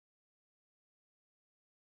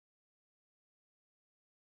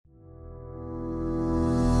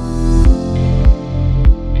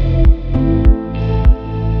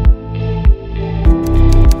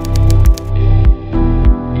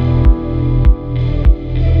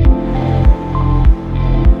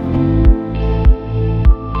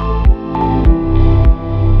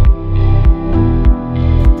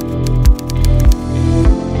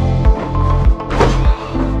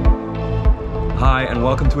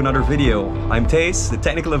another video. I'm Tace, the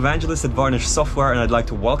technical evangelist at Varnish Software, and I'd like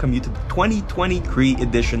to welcome you to the 2023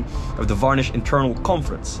 edition of the Varnish Internal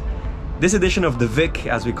Conference. This edition of the VIC,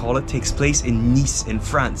 as we call it, takes place in Nice in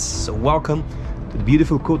France. So welcome to the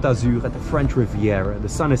beautiful Côte d'Azur at the French Riviera. The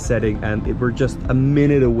sun is setting and we're just a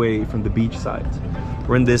minute away from the beach side.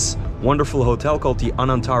 We're in this wonderful hotel called the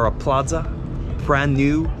Anantara Plaza, brand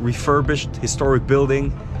new, refurbished, historic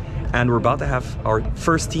building. And we're about to have our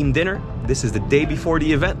first team dinner. This is the day before the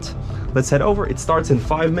event. Let's head over. It starts in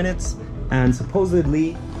 5 minutes and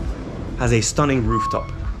supposedly has a stunning rooftop.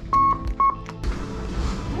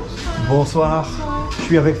 Bonsoir. Je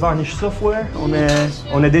suis avec Varnish Software. On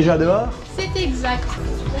est déjà dehors. C'est exact.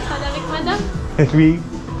 Vous parlez avec madame? Oui.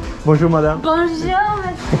 Bonjour madame. Bonjour monsieur.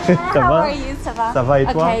 How are you? Ça va? Ça va et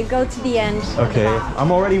toi? Okay, go to the end. Okay.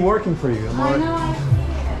 I'm already working for you.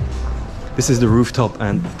 This is the rooftop,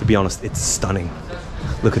 and to be honest, it's stunning.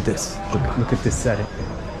 Look at this. Look at this setting.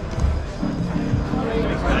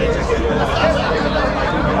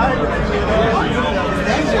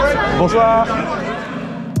 Bonsoir.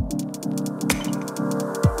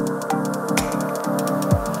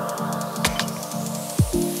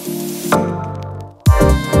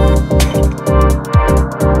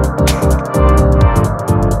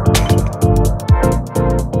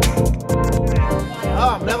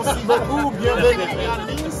 Merci beaucoup, bienvenue à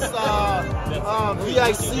Nice,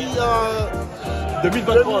 VIC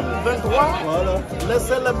 2023. Voilà.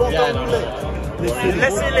 Laissez les bons temps rouler.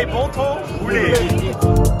 Laissez les bons temps rouler.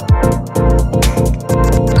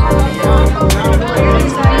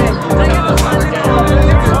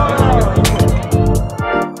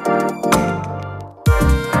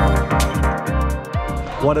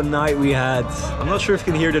 What a night we had. I'm not sure if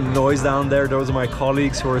you can hear the noise down there. Those are my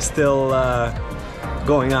colleagues who are still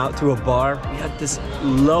going out to a bar. We had this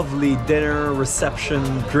lovely dinner, reception,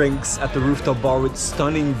 drinks at the rooftop bar with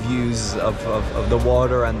stunning views of the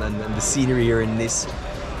water and the scenery here in Nice.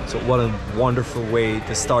 So what a wonderful way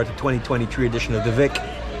to start the 2023 edition of the VIC.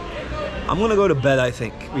 I'm gonna go to bed, I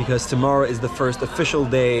think, because tomorrow is the first official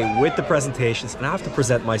day with the presentations and I have to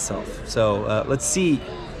present myself. So let's see.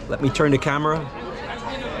 Let me turn the camera.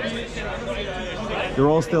 You're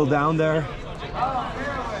all still down there,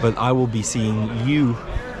 but I will be seeing you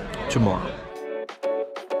tomorrow.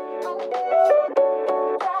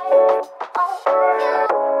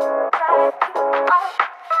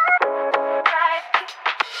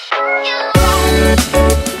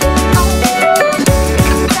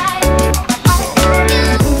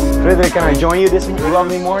 Frederick, can I join you this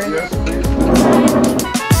lovely morning? Yes, please.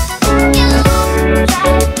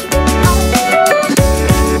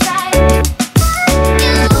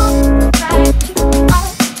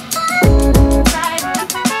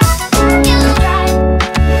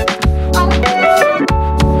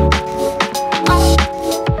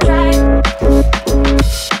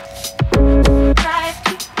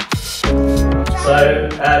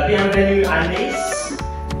 Bienvenue à Nice.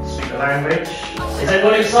 Speak the language. Is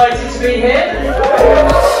everyone excited to be here?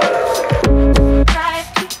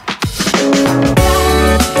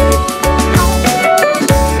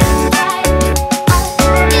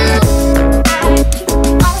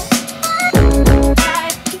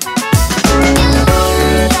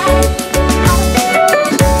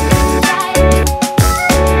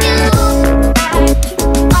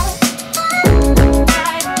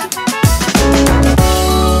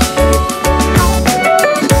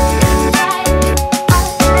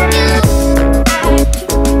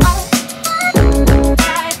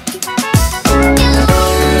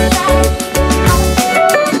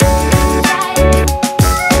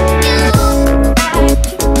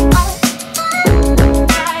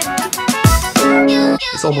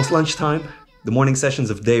 It's almost lunchtime. The morning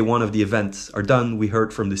sessions of day one of the event are done. We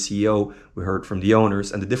heard from the CEO, we heard from the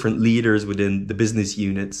owners and the different leaders within the business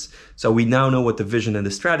units. So we now know what the vision and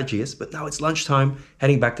the strategy is, but now it's lunchtime,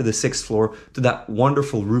 heading back to the 6th floor to that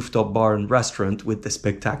wonderful rooftop bar and restaurant with the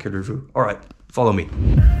spectacular view. All right, follow me.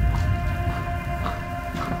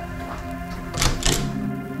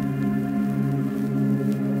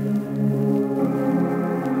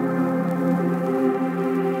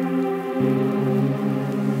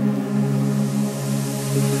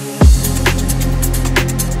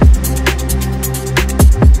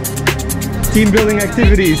 Team building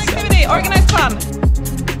activities. Organized fun.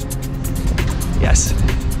 Yes,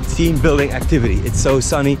 team building activity. It's so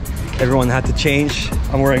sunny. Everyone had to change.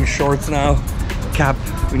 I'm wearing shorts now, cap.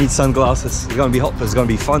 We need sunglasses. It's gonna be hot, but it's gonna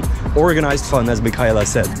be fun. Organized fun, as Michaela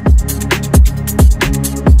said.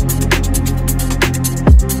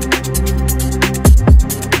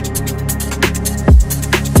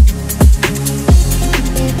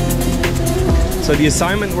 So the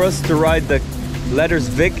assignment was to write the letters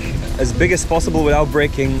Vic as big as possible without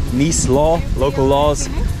breaking Nice law, local laws.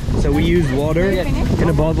 So we used water in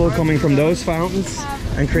a bottle coming from those fountains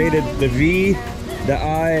and created the V, the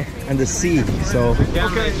I, and the C. So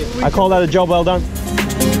I call that a job well done.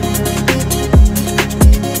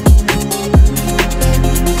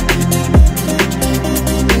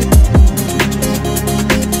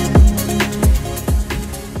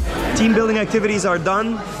 Team building activities are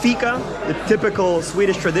done. Fika, the typical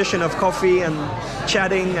Swedish tradition of coffee and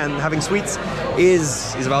chatting and having sweets,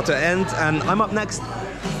 is about to end, and I'm up next.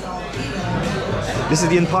 This is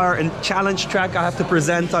the Inspire challenge track I have to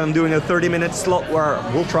present. I'm doing a 30-minute slot where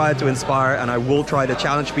we'll try to inspire and I will try to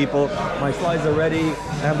challenge people. My slides are ready.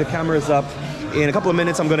 I have the cameras up. In a couple of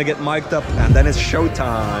minutes, I'm gonna get mic'd up and then it's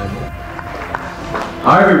showtime.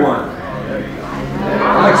 Hi everyone.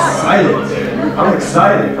 I'm excited. I'm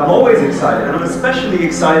excited. I'm always excited, and I'm especially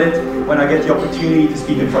excited when I get the opportunity to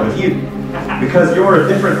speak in front of you, because you're a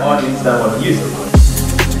different audience than what I'm used to.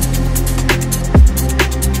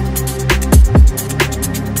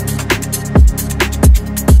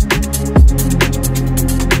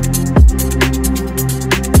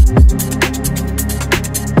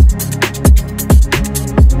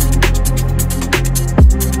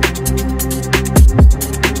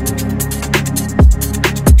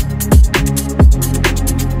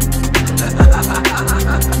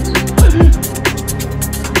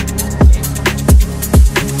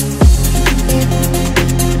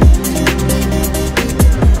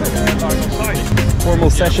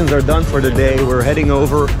 Sessions are done for the day. We're heading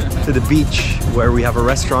over to the beach where we have a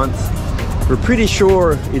restaurant. We're pretty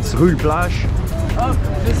sure it's Rue Plage.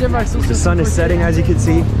 The sun is setting, as you can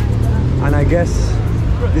see, and I guess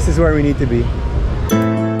this is where we need to be.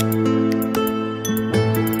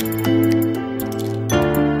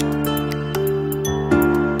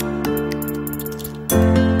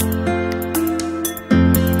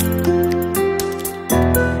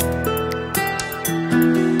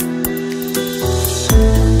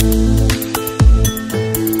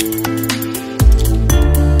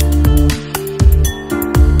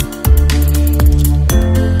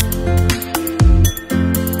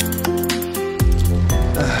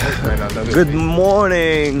 Good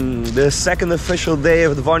morning! The second official day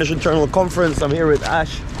of the Varnish Internal Conference. I'm here with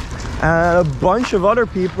Ash and a bunch of other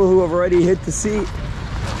people who have already hit the sea.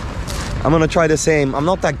 I'm gonna try the same. I'm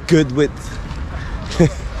not that good with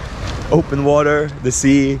open water, the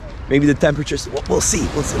sea, maybe the temperatures. We'll see.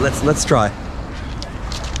 We'll see. Let's try.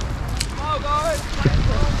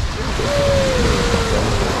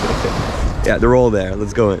 Yeah, they're all there.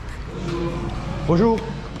 Let's go in. Bonjour.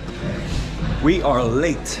 We are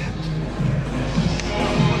late.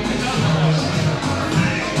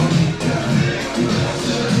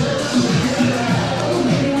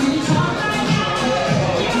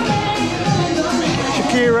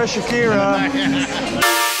 Shakira.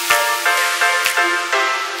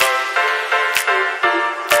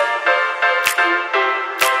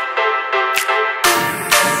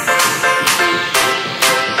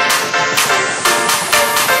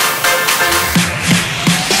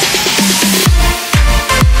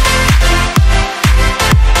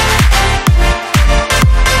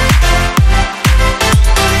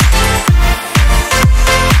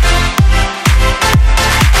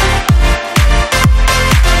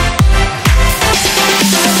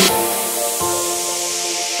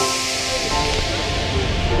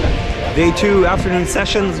 Day 2 afternoon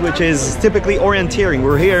sessions, which is typically orienteering.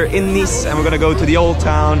 We're here in Nice and we're gonna go to the old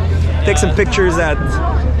town, take some pictures at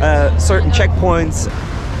certain checkpoints.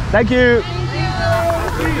 Thank you.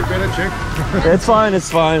 You better check. It's fine,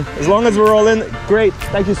 it's fine. As long as we're all in, great.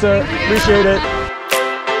 Thank you, sir. Appreciate it.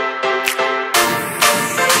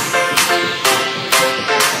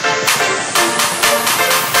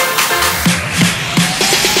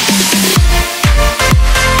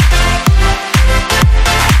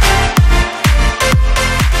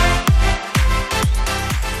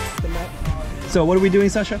 So what are we doing,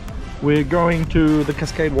 Sasha? We're going to the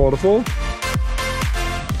Cascade Waterfall.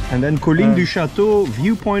 And then Colline du Château,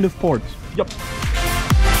 viewpoint of port. Yep.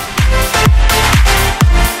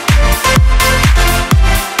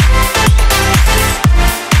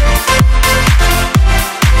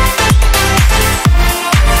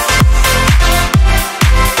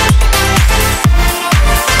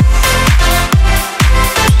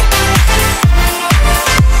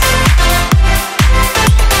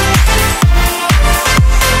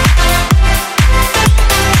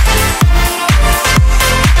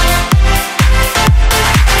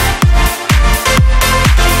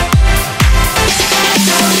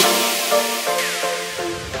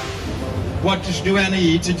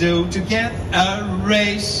 need to do to get a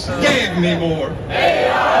raise? Give me more.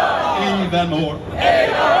 Even more.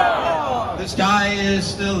 The sky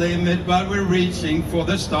is the limit, but we're reaching for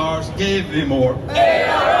the stars. Give me more.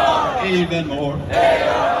 Even more.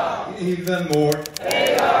 Even more.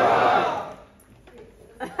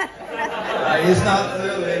 It's not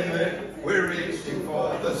the limit, we're reaching for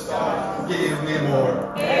the stars. Give me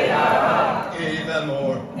more. Even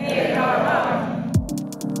more.